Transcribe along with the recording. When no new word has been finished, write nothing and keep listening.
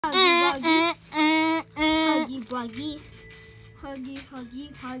Wuggy. Huggy,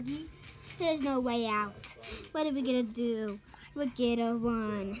 Huggy, Huggy. There's no way out. What are we gonna do? We're gonna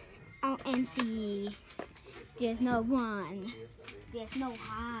run out and see. There's no run. There's no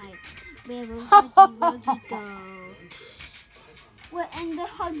hide. Where will Huggy Wuggy go? We're in the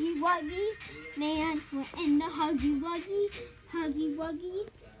Huggy Wuggy. Man, we're in the Huggy Wuggy. Huggy Wuggy.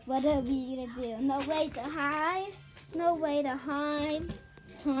 What are we gonna do? No way to hide. No way to hide.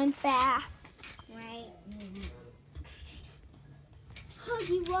 Turn back. Right.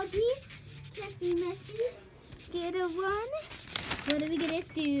 Huggy Wuggy. Messy, messy. Get a run. What are we gonna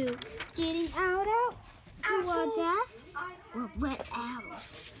do? Getting out to our death? Or what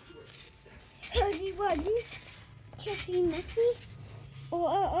else? Huggy Wuggy. Kissy Missy.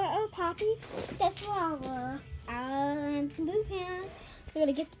 Or Poppy. The flower. And blue hand. We're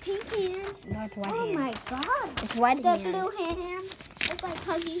gonna get the pink hand. No, it's white hand. Oh my god. It's white hand. The blue hand is like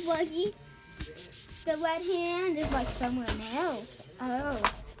Huggy Wuggy. The red hand is like someone else.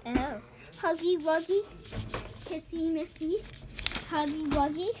 Huggy Wuggy. Kissy Missy. Huggy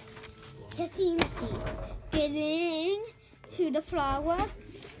Wuggy. Kissy Missy. Getting to the flower.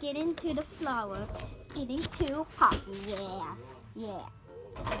 Getting to the flower. Getting to Poppy. Yeah.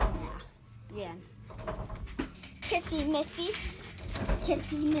 Kissy Missy.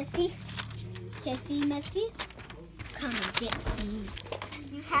 Kissy Missy. Kissy Missy. Come and get me.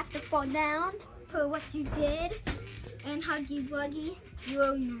 You have to fall down for what you did. And Huggy Wuggy,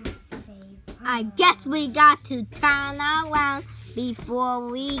 you're not safe. I guess we got to turn around before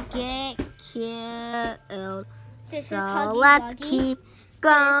we get killed. So let's keep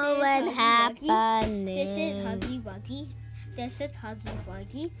going happening. This is Huggy Wuggy. This is Huggy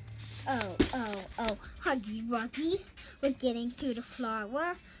Wuggy. Oh, Huggy Wuggy. We're getting to the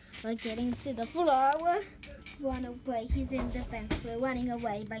flower. We're getting to the flower. Run away. He's in the fence. We're running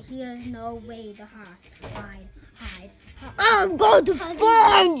away, but there's no way to hide. I'm going to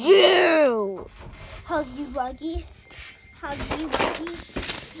find you! Huggy Wuggy. Huggy Wuggy.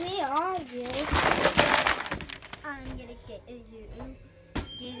 Where are you? I'm gonna get you.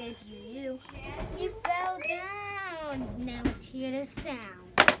 Get you. You fell down. Now it's here to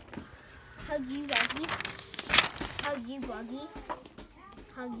sound. Huggy Wuggy. Huggy Wuggy.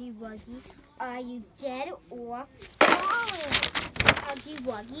 Huggy Wuggy. Are you dead or falling? Huggy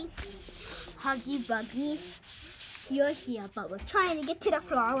Wuggy. Huggy Wuggy. You're here, but we're trying to get to the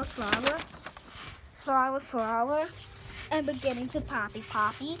flower. And we're getting to Poppy.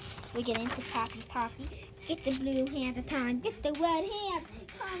 We're getting to Poppy. Get the blue hand at a time. Get the red hand.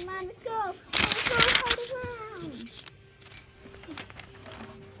 Come on, let's go. Hold around.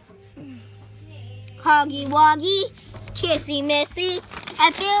 Huggy Wuggy, Kissy Missy.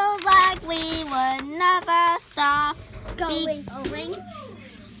 It feels like we would never stop. Going.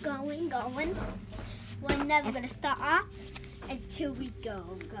 We're never gonna stop until we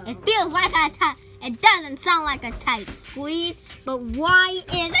go. It feels like it doesn't sound like a tight squeeze, but why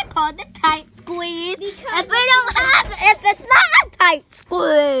is it called a tight squeeze? Because if it's not a tight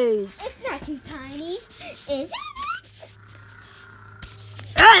squeeze. It's not too tiny, is it?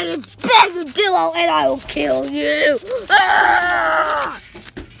 It's big duo and I will kill you.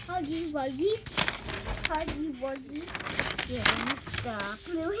 Huggy Wuggy. Getting the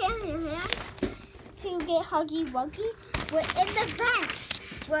blue hand. To get Huggy Wuggy, we're in the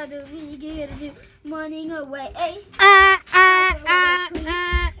vents. What are we gonna do? Running away. We're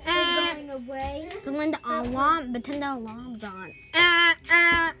going away. So when the alarm, pretend the alarm's on.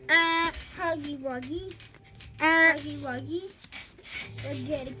 Huggy Wuggy. We're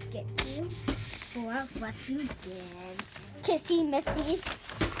gonna get you for what you did. Kissy Missy.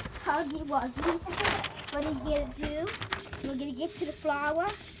 Huggy Wuggy. What are you gonna do? We're gonna get to the flower.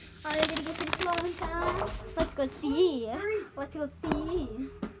 Are they gonna get to the flower in time? Let's go see.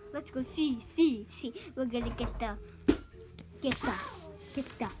 See. We're gonna get the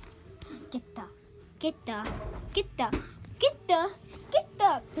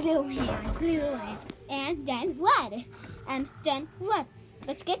blue hand. And then what?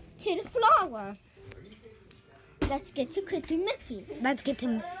 Let's get to the flower. Let's get to Kissy Missy. Let's get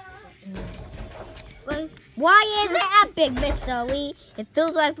to... Why is it a big mystery? It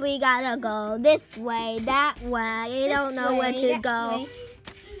feels like we gotta go this way, that way. I don't know where to go.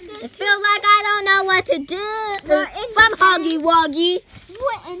 It feels like I don't know what to do. From Huggy Wuggy.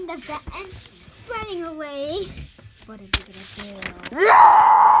 We're in the vents, running away. What are we gonna do?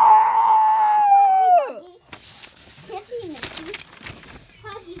 Kissy Missy.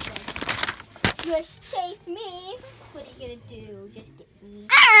 Huggy Wuggy. Just chase me. What are you gonna do? Just get me.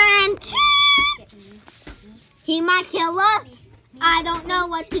 And Get me. he might kill us. I don't know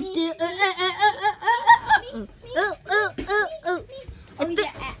what to do. Me.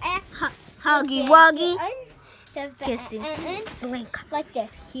 Huggy Wuggy. Kissing. Slink. Like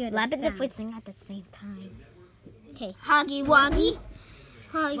this. Here. What happens if we sing at the same time? Okay. Huggy Wuggy.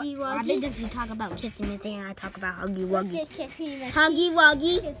 Huggy What Wuggy. happens if you talk about kissing Missy and I talk about Huggy Let's Wuggy? get kissy messy. Huggy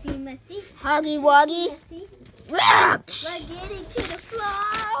Wuggy. Kissy messy. Huggy Wuggy. Messy. Ah! We're getting to the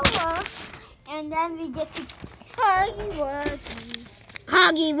flower. And then we get to Huggy Wuggy.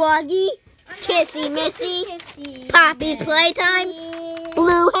 Huggy Wuggy. Kissy Missy. Kissy. Poppy playtime.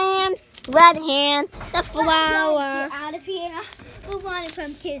 Blue hand. Red hand. The flower. Get out of here. We want it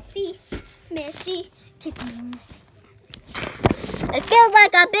from Kissy Missy. Kissy Missy. It feels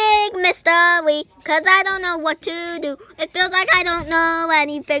like a big mystery, cause I don't know what to do. It feels like I don't know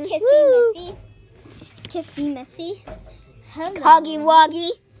anything. Kissy Woo! Missy. Kissy Missy. Hello. Huggy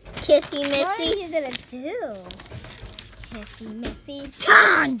Wuggy. Kissy What are Missy. you gonna do? Kissy Missy.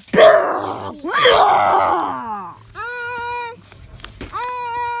 Turn back.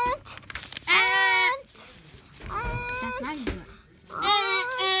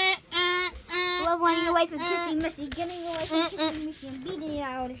 We're running away from Kissy Missy. Getting away from Kissy Missy. I'm beating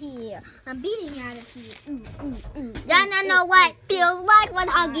out of here. I'm beating out of here. Y'all know what it feels like when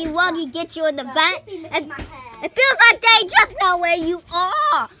Huggy Wuggy gets you in the vent? It feels like they just know where you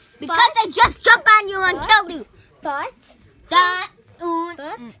are. Because they just jump on you and kill you. But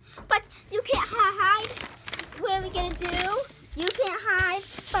you can't hide. What are we gonna do? You can't hide,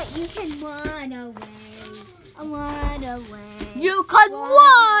 but you can run away. Run away. You could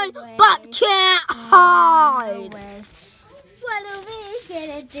run, but can't hide. What are we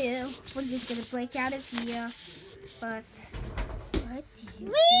gonna do? We're just gonna break out of here. But what do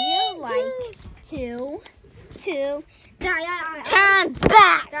you feel like to die? Turn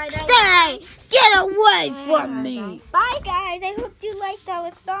back. Stay. Get away from me. Bye guys. I hope you liked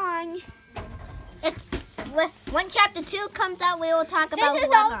our song. It's when chapter 2 comes out, we will talk about This is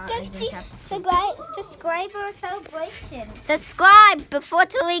whoever all is in chapter 2. subscriber celebration. Subscribe before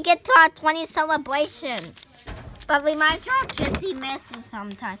till we get to our 20th celebration. But we might drop Kissy Missy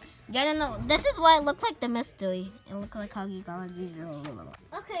sometime. You don't know. This is what it looked like, the mystery. It looked like Huggy Wuggy.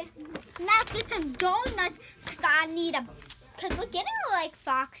 Okay, now let's get some donuts because I need a. Because we're getting like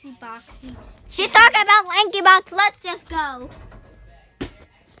foxy boxy. She's talking about Lanky Box. Let's just go.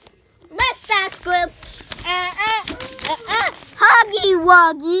 Let's start script. Huggy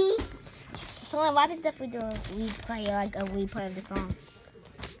Wuggy. So what happens if we do a replay of the song?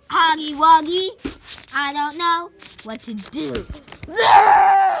 Huggy Wuggy. I don't know what to do.